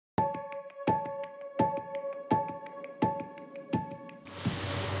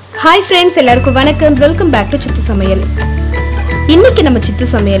Hi friends, எல்லாருக்கும் வணக்கம். Welcome back to சித்து சமையல். இன்னைக்கு நம்ம சித்து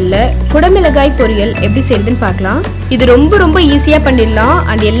சமையல்ல குடமிளகாய் பொரியல் எப்படி செய்யறதுன்னு பார்க்கலாம். இது ரொம்ப ஈஸியா பண்ணிடலாம்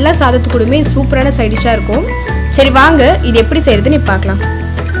and எல்லா சாதத்துக்குமே சூப்பரான சைடு டிஷ்ஷா இருக்கும். சரி வாங்க இது எப்படி செய்யறதுன்னு பார்க்கலாம்.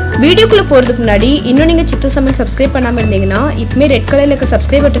 வீடியோக்குள்ள போறதுக்கு முன்னாடி இன்னும் நீங்க சித்து சமையல் சப்ஸ்கிரைப் பண்ணாம இருந்தீங்கன்னா இப்பமே ரெட் கலர்ல இருக்க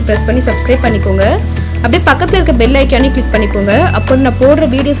சப்ஸ்கிரைப் பட்டன் பிரஸ் பண்ணி சப்ஸ்கிரைப் பண்ணிக்கோங்க. அப்படியே பக்கத்துல இருக்க பெல் ஐகானை கிளிக் பண்ணிக்கோங்க. அப்போ நான் போடுற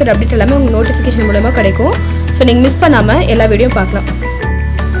வீடியோஸோட அப்டேட் எல்லாமே உங்களுக்கு நோட்டிஃபிகேஷன் மூலமா கிடைக்கும். சோ நீங்க மிஸ் பண்ணாம எல்லா வீடியோவும் பார்க்கலாம்.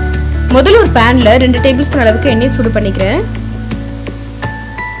 முதல்ல ஒரு panல 2 டேபிள்ஸ்பூன் அளவுக்கு எண்ணெய் சூடு பண்ணிக்கிறேன்.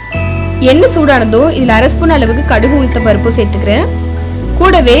 எண்ணெய் சூடானதும் இதுல 1/2 ஸ்பூன் அளவுக்கு கடுகு உளுத்தம் பருப்பு சேர்த்துக்கிறேன்.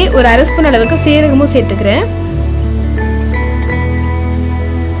 கூடவே ஒரு 1/2 ஸ்பூன் அளவுக்கு சீரகமும் சேர்த்துக்கிறேன்.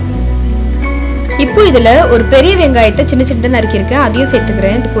 இப்போ இதுல ஒரு பெரிய வெங்காயத்தை சின்ன நறுக்கியிருக்கேன், அதையும்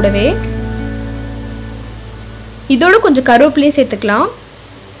சேர்த்துக்கிறேன். இது கூடவே இதோட கொஞ்சம் கருவேப்பிலையும் சேர்த்துக்கலாம்.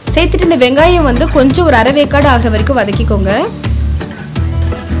 சேர்த்துட்டு இந்த வெங்காயம் வந்து கொஞ்சம் ஒரு அரை வேக்காடு ஆகிற வரைக்கும் வதக்கிக்கோங்க.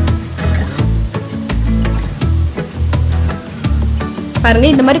 பாருங்க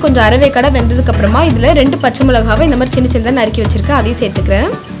இந்த மாதிரி கொஞ்சம் அரை வேக்காடா வெந்ததுக்கு அப்புறமா இதுல 2 பச்சை மிளகாவை இந்த மாதிரி சின்ன நறுக்கி வச்சிருக்கேன், அதையும் சேர்த்துக்கிறேன்.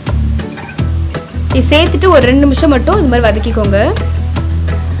 இது சேர்த்துட்டு ஒரு 2 நிமிஷம் மட்டும் இந்த மாதிரி வதக்கிக்கோங்க.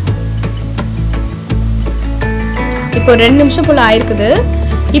 இப்போ 2 நிமிஷம் போல ஆயிருக்குது.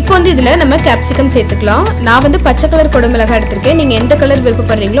 இப்போ வந்து இதுல நம்ம கேப்சிகம் சேர்த்துக்கலாம். நான் வந்து பச்சை கலர் குடமிளகாய் எடுத்திருக்கேன். நீங்க எந்த கலர்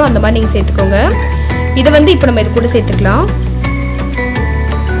விருப்பப்படுறீங்களோ அந்த மாதிரி நீங்க சேர்த்துக்கோங்க. இதை வந்து இப்போ நம்ம இது கூட சேர்த்துக்கலாம்.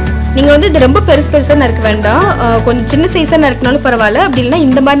 நீங்க வந்து இது ரொம்ப பெருசா நறுக்க வேண்டாம், கொஞ்சம் சின்ன சைஸா நறுக்கினாலும் பரவாயில்ல. அப்படி இல்லைன்னா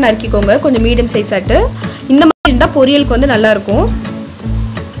இந்த மாதிரி நறுக்கிக்கோங்க, கொஞ்சம் மீடியம் சைஸ் ஆட்டு. இந்த மாதிரி இருந்தா பொரியலுக்கு வந்து நல்லா இருக்கும்.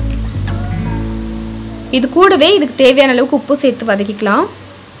 இது கூடவே இதுக்கு தேவையான அளவுக்கு உப்பு சேர்த்து வதக்கிக்கலாம்.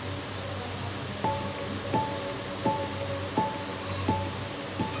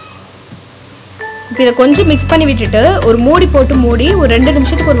 இப்போ இதை கொஞ்சம் மிக்ஸ் பண்ணி விட்டுட்டு ஒரு மூடி போட்டு மூடி ஒரு 2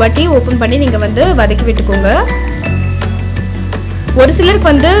 நிமிஷத்துக்கு ஒரு வாட்டி ஓப்பன் பண்ணி நீங்க வந்து வதக்கி விட்டுக்கோங்க. ஒரு சிலருக்கு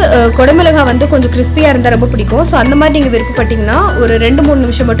வந்து குடமிளகாய் வந்து கொஞ்சம் கிறிஸ்பியா இருந்தா ரொம்ப பிடிக்கும். ஸோ அந்த மாதிரி நீங்க விருப்பப்பட்டீங்கன்னா ஒரு 2-3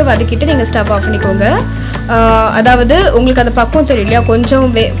 நிமிஷம் மட்டும் வதக்கிட்டு நீங்க ஸ்டவ் ஆஃப் பண்ணிக்கோங்க. அதாவது உங்களுக்கு அந்த பக்குவம் தெரியும் இல்லையா,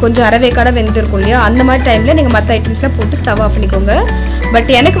 கொஞ்சம் அரை வேக்காடா வெந்திருக்கும் இல்லையா, அந்த மாதிரி டைம்ல நீங்க மற்ற ஐட்டம்ஸ்லாம் போட்டு ஸ்டவ் ஆஃப் பண்ணிக்கோங்க.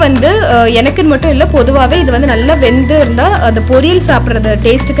 பட் எனக்கு வந்து எனக்குன்னு மட்டும் இல்லை, பொதுவாகவே இது வந்து நல்லா வெந்து இருந்தால் அந்த பொரியல் சாப்பிட்றது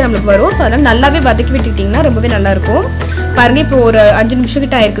டேஸ்ட்டுக்கு நம்மளுக்கு வரும். ஸோ அதனால் நல்லாவே வதக்கி விட்டுக்கிட்டிங்கன்னா ரொம்பவே நல்லாயிருக்கும். பாருங்க இப்போ ஒரு 5 நிமிஷம்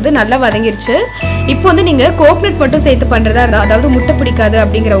கிட்ட ஆயிருக்குது, நல்லா வதங்கிருச்சு. இப்போ வந்து நீங்க கோகனட் மட்டும் சேர்த்து பண்றதா இருந்தா, அதாவது முட்டை பிடிக்காது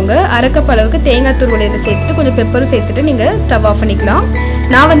அப்படிங்கிறவங்க 1/2 கப் அளவுக்கு தேங்காய் துருவல் இதில் சேர்த்துட்டு கொஞ்சம் பெப்பரும் சேர்த்துட்டு நீங்க ஸ்டவ் ஆஃப் பண்ணிக்கலாம்.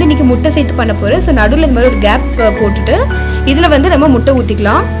 நான் வந்து இன்னைக்கு முட்டை சேர்த்து பண்ண போறேன். ஸோ நடுவில் இந்த மாதிரி ஒரு கேப் போட்டுட்டு இதுல வந்து நம்ம முட்டை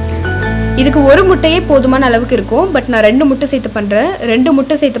ஊற்றிக்கலாம். இதுக்கு ஒரு முட்டையே போதுமான அளவுக்கு இருக்கும். பட் நான் 2 முட்டை சேர்த்து பண்றேன். 2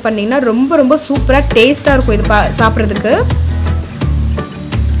 முட்டை சேர்த்து பண்ணீங்கன்னா ரொம்ப சூப்பரா டேஸ்டா இருக்கும் இது சாப்பிட்றதுக்கு.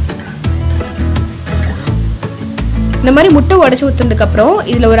 இந்த மாதிரி முட்டை உடைச்சு ஊத்துனதுக்கு அப்புறம்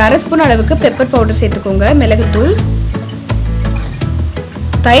இதுல ஒரு 1/2 ஸ்பூன் அளவுக்கு பெப்பர் பவுடர் சேர்த்துக்கோங்க, மிளகுத்தூள்.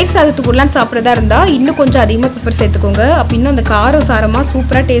 தயிர் சாதத்துக்குள்ளான் சாப்பிட்றதா இருந்தா இன்னும் கொஞ்சம் அதிகமாக பெப்பர் சேர்த்துக்கோங்க. அப்போ இன்னும் அந்த காரம் சாரமாக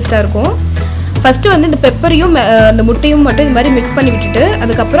சூப்பராக டேஸ்ட்டாக இருக்கும். ஃபர்ஸ்ட் வந்து இந்த பெப்பரையும் அந்த முட்டையும் மட்டும் இந்த மாதிரி மிக்ஸ் பண்ணி விட்டுட்டு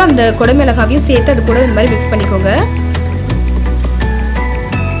அதுக்கப்புறம் அந்த குடமிளகாவையும் சேர்த்து அது கூட இந்த மாதிரி மிக்ஸ் பண்ணிக்கோங்க.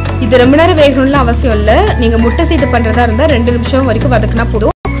 இது ரொம்ப நேரம் வேகணும்னு அவசியம் இல்லை. நீங்கள் முட்டை சேர்த்து பண்ணுறதா இருந்தால் 2 நிமிஷம் வரைக்கும் வதக்கினா போதும்.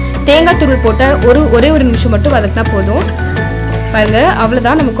 தேங்காய் துருள் போட்டால் ஒரே ஒரு நிமிஷம் மட்டும் வதக்கினா போதும். பாருங்க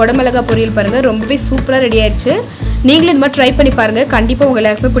அவ்வளோதான், நம்ம குடமிளகாய் பொரியல் பாருங்க ரொம்பவே சூப்பராக ரெடி ஆயிடுச்சு. நீங்களும் இந்த மாதிரி ட்ரை பண்ணி பாருங்க, கண்டிப்பாக உங்க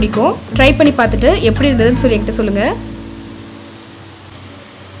எல்லாருக்குமே பிடிக்கும். ட்ரை பண்ணி பார்த்துட்டு எப்படி இருந்ததுன்னு சொல்லி என்கிட்ட சொல்லுங்க.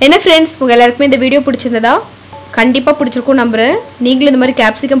 என்ன ஃப்ரெண்ட்ஸ், உங்க எல்லாருக்குமே இந்த வீடியோ பிடிச்சிருந்ததா? கண்டிப்பாக பிடிச்சிருக்கும் நம்புறேன். நீங்களும் இந்த மாதிரி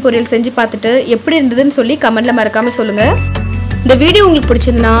கேப்சிகம் பொரியல் செஞ்சு பார்த்துட்டு எப்படி இருந்ததுன்னு சொல்லி கமெண்ட்ல மறக்காம சொல்லுங்க. இந்த வீடியோ உங்களுக்கு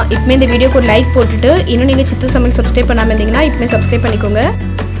பிடிச்சிருந்தா இப்பமே இந்த வீடியோக்கு ஒரு லைக் போட்டுட்டு இன்னும் நீங்க சித்து சமையல் சப்ஸ்கிரைப் பண்ணாம இருந்தீங்கன்னா இப்பமே சப்ஸ்கிரைப் பண்ணிக்கோங்க.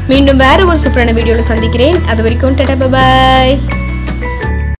 மீண்டும் வேற ஒரு சூப்பரான வீடியோல சந்திக்கிறேன். அது வரைக்கும் டாடா பை பை.